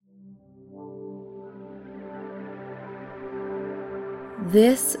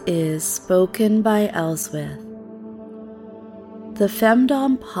This is Spoken by Elswith, the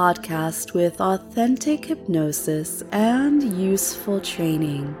Femdom podcast with authentic hypnosis and useful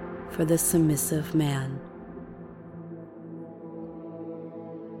training for the submissive man.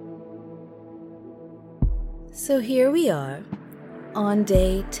 So here we are on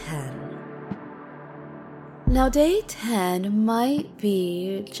day 10. Now day 10 might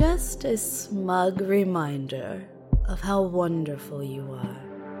be just a smug reminder of how wonderful you are.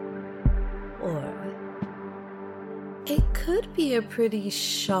 Or it could be a pretty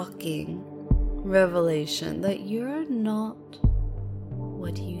shocking revelation that you're not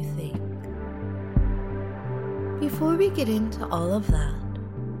what you think. Before we get into all of that,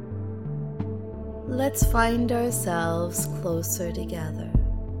 let's find ourselves closer together.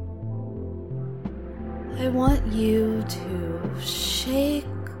 I want you to shake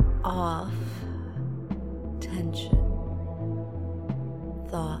off tension,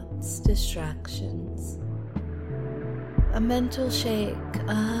 thoughts, distractions, a mental shake,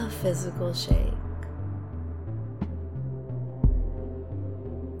 a physical shake,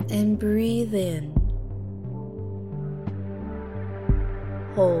 and breathe in,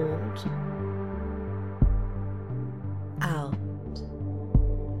 hold, out,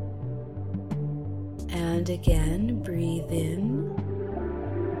 and again breathe in,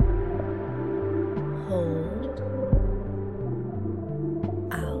 hold,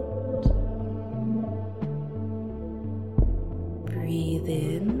 out, breathe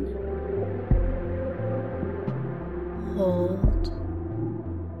in, hold,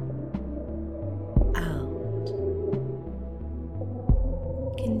 out.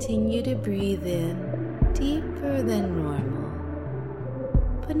 Continue to breathe in deeper than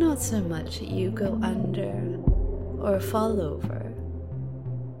normal, but not so much that you go under or fall over.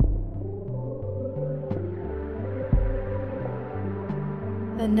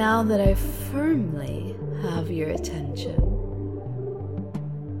 And now that I firmly have your attention,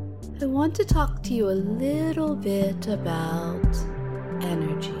 I want to talk to you a little bit about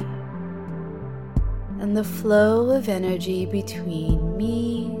energy and the flow of energy between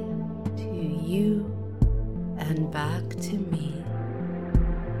me to you and back to me.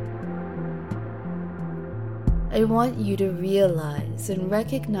 I want you to realize and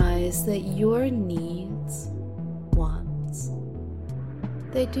recognize that your needs, wants,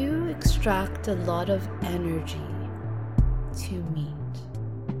 they do extract a lot of energy to meet.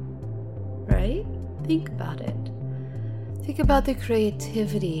 Right? Think about it. Think about the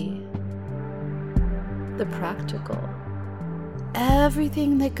creativity, the practical,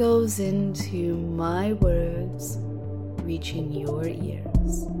 everything that goes into my words reaching your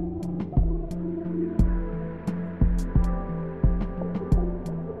ears.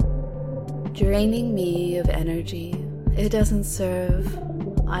 Draining me of energy, it doesn't serve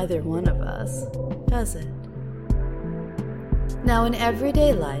either one of us, does it? Now in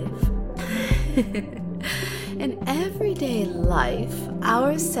everyday life,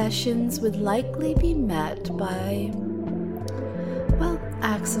 our sessions would likely be met by,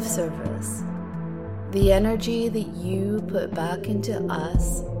 acts of service. The energy that you put back into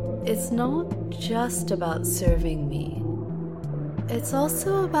us, it's not just about serving me. It's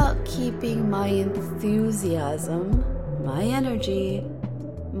also about keeping my enthusiasm, my energy,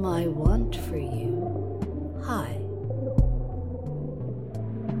 my want for you high.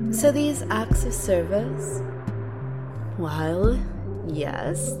 So these acts of service, while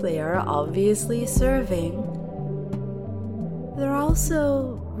yes, they are obviously serving, they're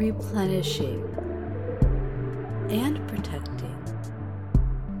also replenishing and protecting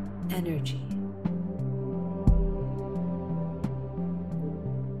energy.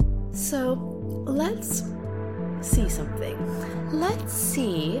 So let's see something. Let's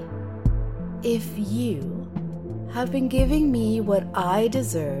see if you have been giving me what I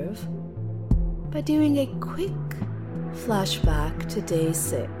deserve by doing a quick flashback to day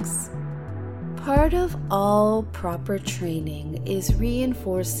 6. Part of all proper training is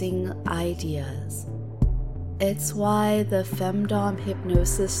reinforcing ideas. It's why the Femdom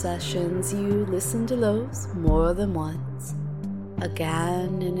hypnosis sessions, you listen to those more than once,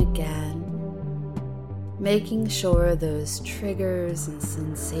 again and again, making sure those triggers and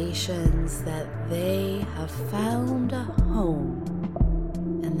sensations that they have found a home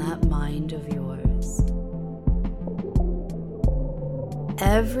in that mind of yours.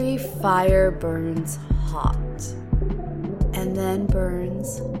 Every fire burns hot and then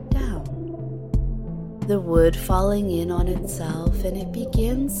burns down. The wood falling in on itself, and it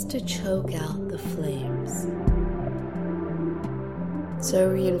begins to choke out the flames. So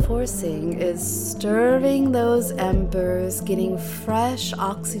reinforcing is stirring those embers, getting fresh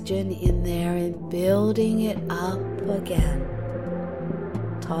oxygen in there and building it up again.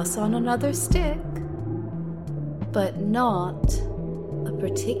 Toss on another stick, but not a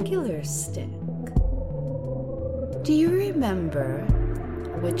particular stick. Do you remember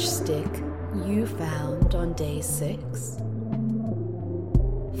which stick you found on day 6?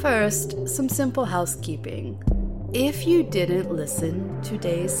 First, some simple housekeeping. If you didn't listen to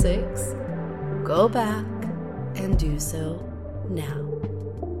day 6, go back and do so now.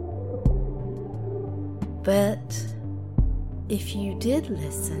 But if you did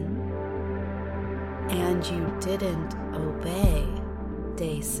listen and you didn't obey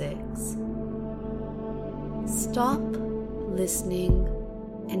day 6, stop listening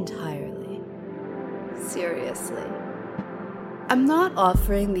entirely. Seriously. I'm not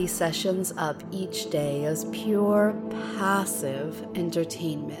offering these sessions up each day as pure passive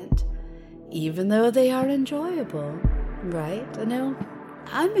entertainment, even though they are enjoyable, right? I know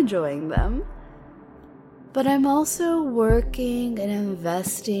I'm enjoying them, but I'm also working and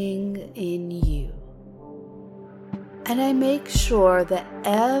investing in you. And I make sure that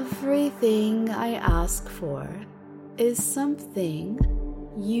everything I ask for is something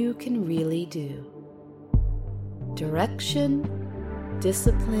you can really do. Direction,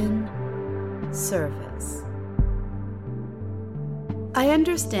 discipline, service. I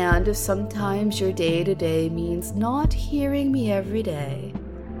understand if sometimes your day-to-day means not hearing me every day.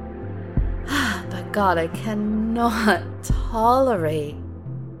 But God, I cannot tolerate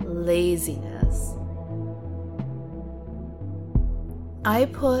laziness. I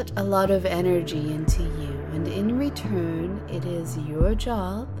put a lot of energy into you, and in return, it is your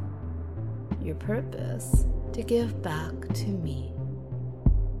job, your purpose, to give back to me.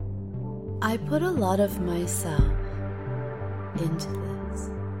 I put a lot of myself into this,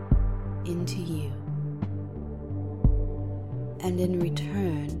 into you. And in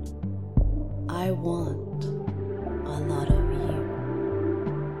return, I want a lot of you.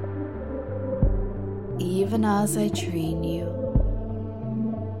 Even as I train you,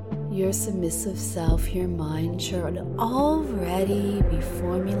 your submissive self, your mind should already be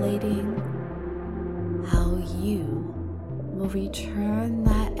formulating how you will return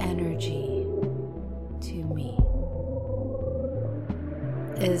that energy to me.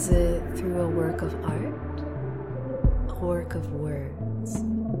 Is it through a work of art, a work of words,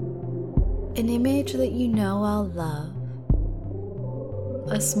 an image that you know I'll love,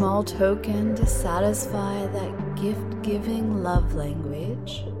 a small token to satisfy that gift-giving love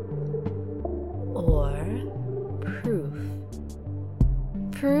language, or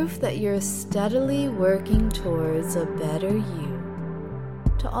proof that you're steadily working towards a better you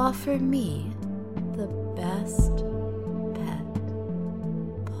to offer me the best pet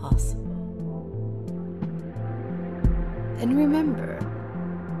possible. And remember,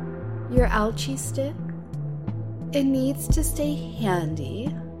 your ouchie stick, it needs to stay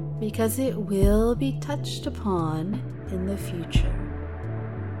handy because it will be touched upon in the future.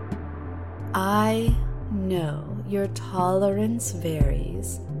 I know your tolerance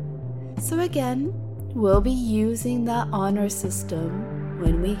varies, so again, we'll be using that honor system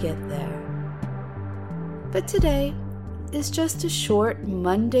when we get there. But today is just a short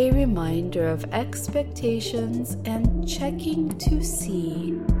Monday reminder of expectations and checking to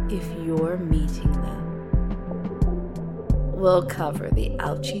see if you're meeting them. We'll cover the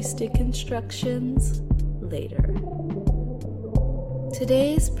ouchie stick instructions later.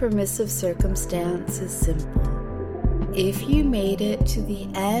 Today's permissive circumstance is simple. If you made it to the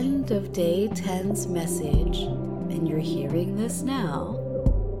end of day 10's message and you're hearing this now,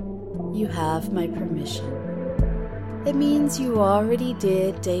 you have my permission. It means you already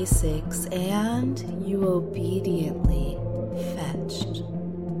did day 6 and you obediently fetched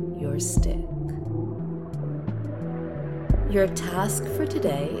your stick. Your task for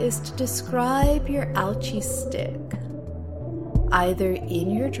today is to describe your ouchie stick, either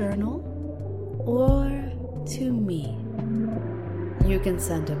in your journal or to me. You can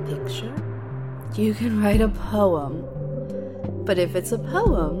send a picture, you can write a poem, but if it's a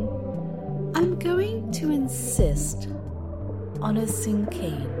poem, I'm going to insist on a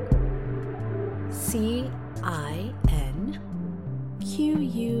cinquain. CINQUAIN.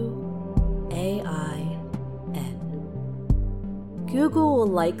 Google will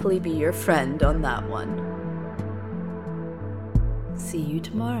likely be your friend on that one. See you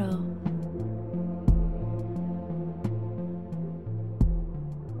tomorrow.